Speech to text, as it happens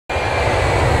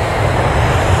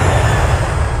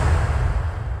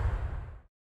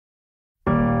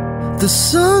The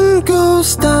sun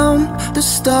goes down, the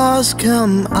stars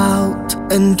come out,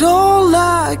 and all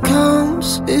that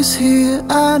counts is here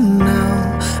and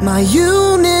now. My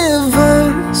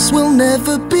universe will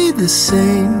never be the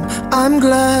same. I'm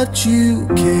glad you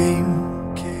came.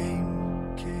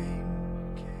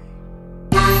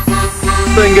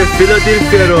 또 이게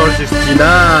필라델피아로 орж ирж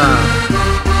байна.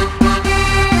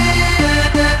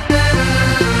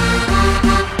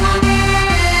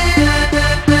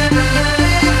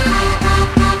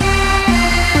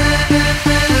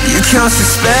 Cast a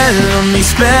spell on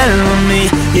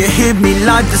me. You hit me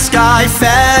like the sky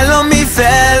fell on me.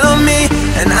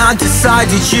 And I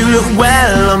decided you look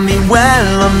well on me.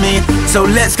 So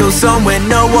let's go somewhere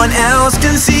no one else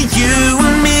can see you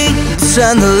and me.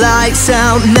 Turn the lights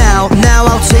out now. Now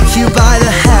I'll take you by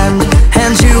the hand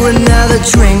you another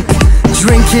drink.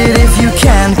 Drink it if you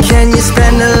can. Can you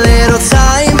spend a little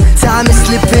time? Time is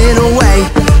slipping away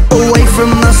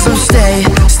from us, so stay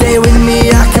with me.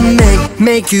 I can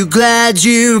make you glad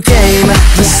you came.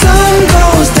 The sun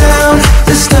goes down,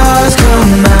 the stars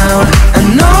come out,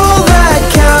 and all that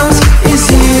counts is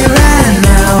here and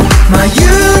now. My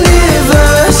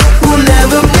universe will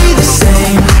never be the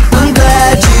same. I'm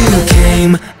glad you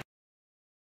came.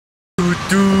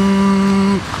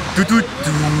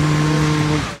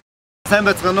 Сайн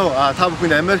байцгаана уу? Та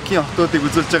бүхэн Америкийн хотуудыг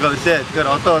үзүүлж байгаа билээ.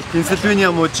 Тэгэхээр одоо бол Pennsylvania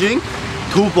мужийн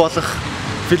төв болох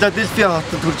Philadelphia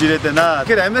хотод хүрж ирээд байна.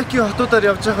 Тэгэхээр Америкийн хотуудаар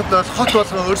явж байхад бол хот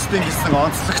болгон өөрсдийн гэсэн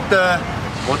онцлогтой,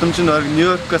 удамжинд орог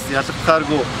Нью-Йоркоос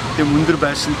ялгахааргүй тийм өндөр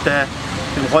байшинтай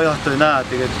тийм гоё хот байна.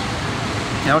 Тэгээд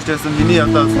ямар ч байсан миний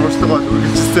одоо сурвалжлага бол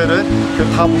үргэлжилсээр байна.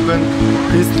 Тэгэхээр та бүхэн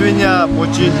Pennsylvania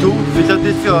мужийн төв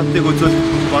Philadelphia хотыг үзүүлэх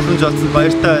боломж олсон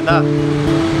баяртай байна.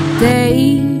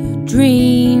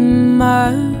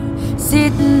 Dreamer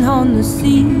sitting on the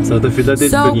sea,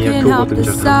 soaking up the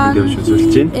sun.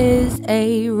 He is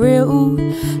a real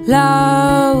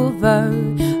lover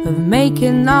of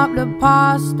making up the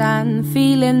past and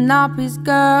feeling up his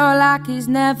girl like he's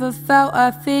never felt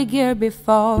a figure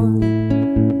before.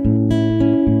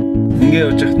 Ингээ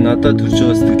явж хат надад төрж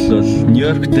байгаа сэтгэл бол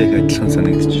Нью-Йорктэй их адилхан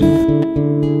санагдаж байна.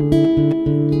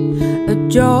 A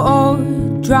jaw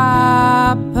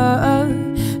dropper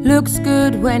looks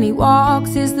good when he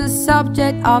walks, is the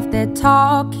subject of their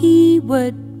talk. He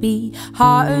would be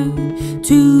hard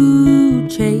to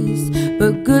chase,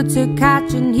 but good to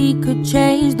catch, and he could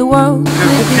change the world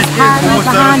with his hand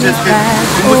behind his back.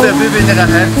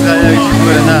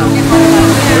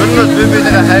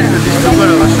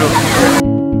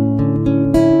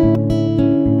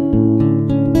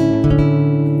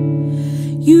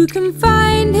 You can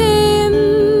find him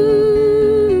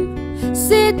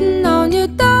sitting on your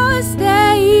doorstep,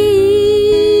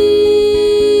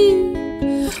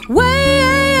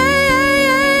 waiting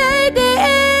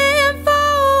for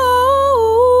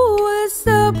a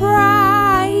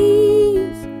surprise,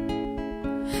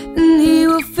 and he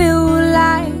will feel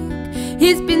like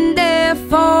he's been there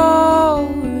for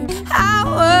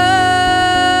hours,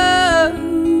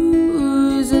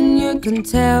 and you can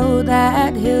tell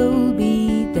that he'll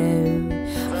be there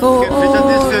for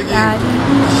that.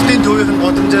 Хитийн төвийн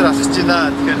годамжаар алхаж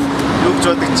байна. Тэгэхээр юу гэж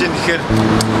бодож чинь гэхээр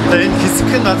энэ хэсэг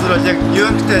газар бол яг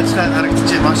Нью-Йорктэй адилхан харагдаж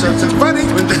байна. Маш онцгой байна.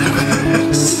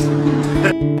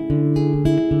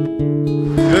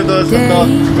 Одоо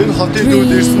энэ хотын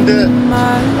төвд ирсэндээ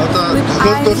одоо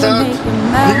тохиолдуулаад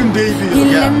нэгэн бэйби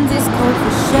яа.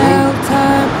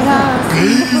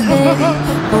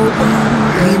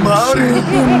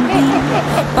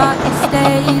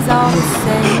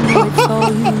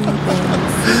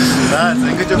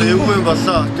 Ингэж эвгүй юм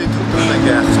боллоо. Хотын төвд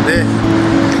ингээ яах вэ?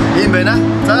 Ийм байна.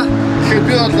 За тэгэхээр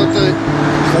би бол одоо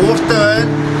хууртай байна.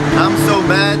 I'm so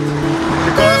mad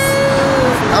because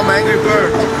I'm angry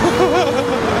bird.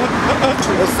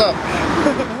 What's up?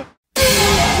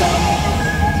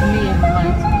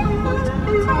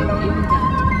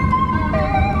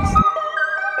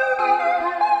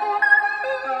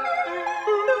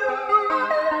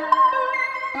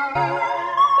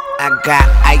 I got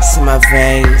ice in my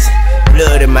veins,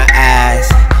 blood in my eyes,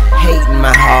 hate in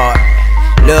my heart,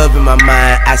 love in my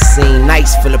mind. I seen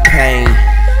nights full of pain,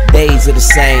 days are the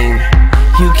same.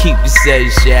 You keep yourself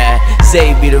shy,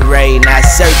 save me the rain. I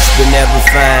search but never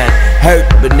find, hurt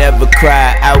but never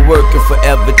cry. I work and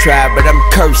forever try, but I'm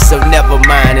cursed, so never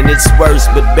mind. And it's worse,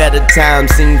 but better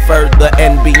times seem further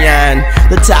and beyond.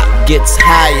 The top gets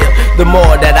higher, the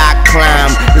more that I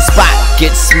climb. The spot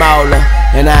gets smaller,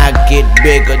 and I get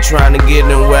bigger, trying to get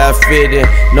in where I fit in.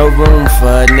 No room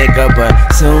for a nigga, but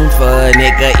soon for a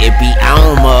nigga, it be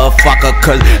on, motherfucker.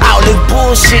 Cause all this bull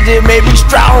own shit that made me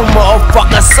strong,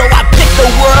 motherfucker. So I pick the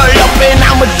world up and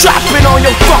I'ma drop it on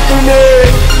your fucking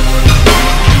head.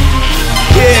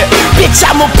 Yeah, bitch,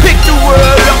 I'ma pick the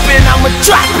world up and I'ma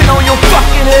drop it on your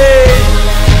fucking head.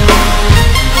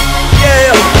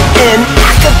 Yeah, and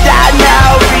I could die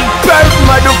now, rebirth,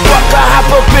 motherfucker.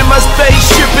 Hop up in my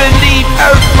spaceship and leave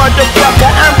Earth,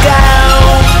 motherfucker. I'm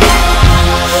gone,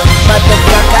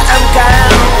 motherfucker, I'm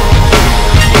gone.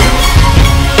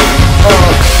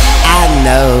 I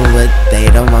know what they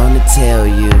don't wanna tell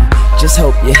you. Just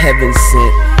hope you're heaven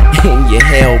sent and you're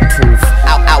hell proof.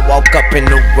 I walk up in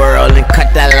the world and cut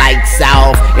the lights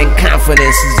off, and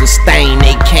confidence is a stain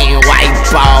they can't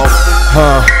wipe off.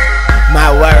 My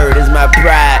word is my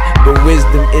pride, but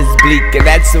wisdom is bleak, and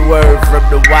that's a word from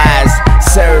the wise.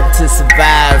 Serve to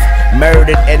survive,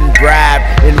 murdered and bribed,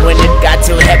 and when it got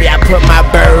too heavy I put my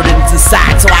burdens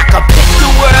aside so I could pick the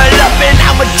world up and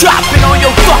I'ma drop it on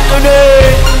your fucking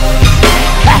head.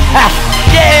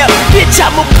 Yeah, bitch,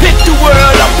 I'ma pick the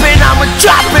world up and I'ma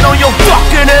drop it on your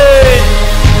fucking head.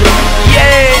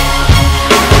 Yeah,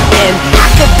 and I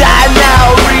could die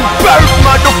now, rebirth,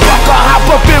 motherfucker. Hop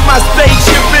up in my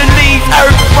spaceship and leave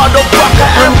Earth, motherfucker.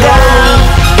 I'm gone,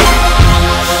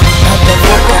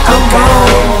 motherfucker, I'm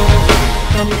gone.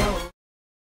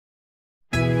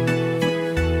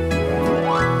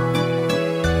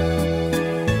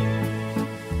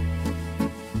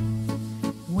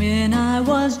 When I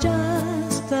was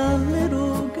just a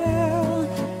little girl,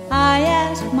 I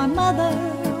asked my mother,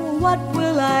 what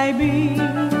will I be?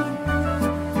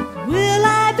 Will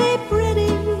I be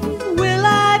pretty? Will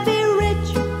I be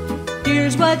rich?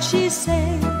 Here's what she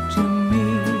said to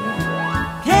me.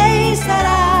 Que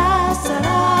sera,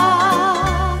 sera,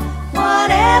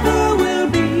 whatever will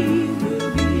be,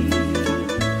 will be.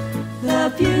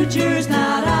 The future's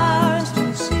not ours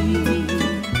to see.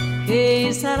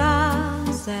 Que sera,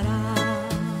 sera,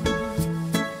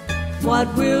 what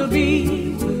will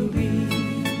be, will be.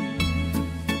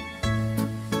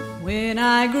 When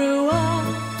I grew up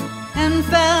and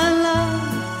fell in love,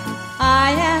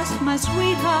 I asked my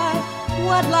sweetheart,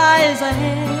 what lies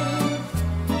ahead?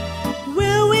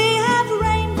 Will we have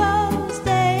rainbows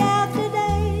day after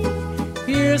day?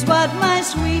 Here's what my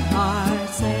sweetheart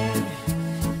said.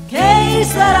 Que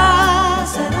sera,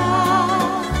 sera,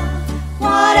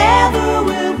 whatever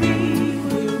will be,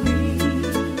 will be.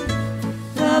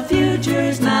 The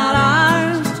future's not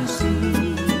ours to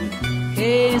see.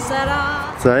 Que sera.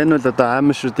 За энэ бол одоо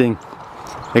аимшуудын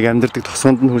яг амьдардаг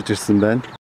тосгонд нь хурж ирсэн байна.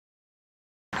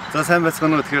 За сайн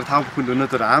байцгаана уу. Тэгэхээр та бүхэнд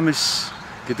өнөөдөр Амиш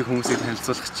гэдэг хүмүүсийг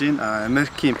танилцуулах гэж байна.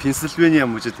 Америкийн Pennsylvania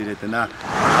мужид ирээд байна.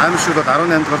 Амишууд бол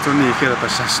 18 дугаар зууны ихээр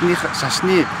одоо шашны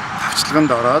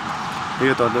тавчлаганд ороод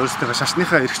тэгээд бол өөрсдийнхөө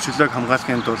шашныхаа эрх чөлөөг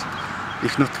хамгаалахын тулд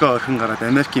их нутгаа орхин гараад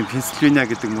Америкийн Pennsylvania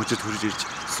гэдэг мужид хурж ирж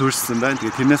суурьшсан байна.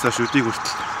 Тэгээд тэрнээс хойш өдийг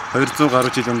хүртэл 200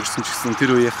 гаруй жил өнгөрсөн ч гэсэн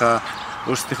тэр үеийнхаа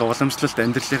өөрсдийнхөө уламжлалт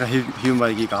амьдралынхаа хэв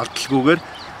маягийг алдалгүйгээр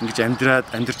ингэж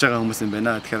амьдарч байгаа хүмүүс юм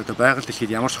байна. Тэгэхээр одоо байгаль дэлхийд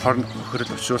ямар ч хор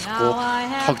нөхрөл учруулахгүй,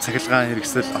 тог цахилгаан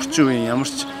хэрэгсэл, орчин үеийн ямар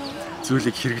ч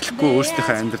зүйлийг хэрэглэхгүй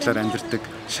өөрсдийнхөө амьдралаар амьдардаг,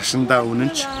 шашиндаа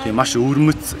үнэнч, тийм маш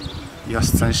өвөрмөц ёс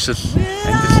заншил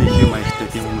амьдралын хэв маягтай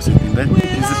тийм хүмүүс юм байна.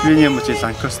 Pennsylvania мужийн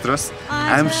Lancaster-оос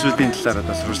аимшуудын талаар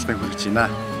одоо сурвалжлагыг хүргэж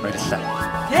байна. Баярлалаа.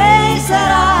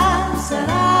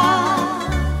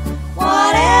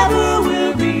 Whatever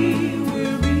will be,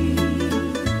 will be.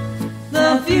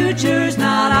 The future's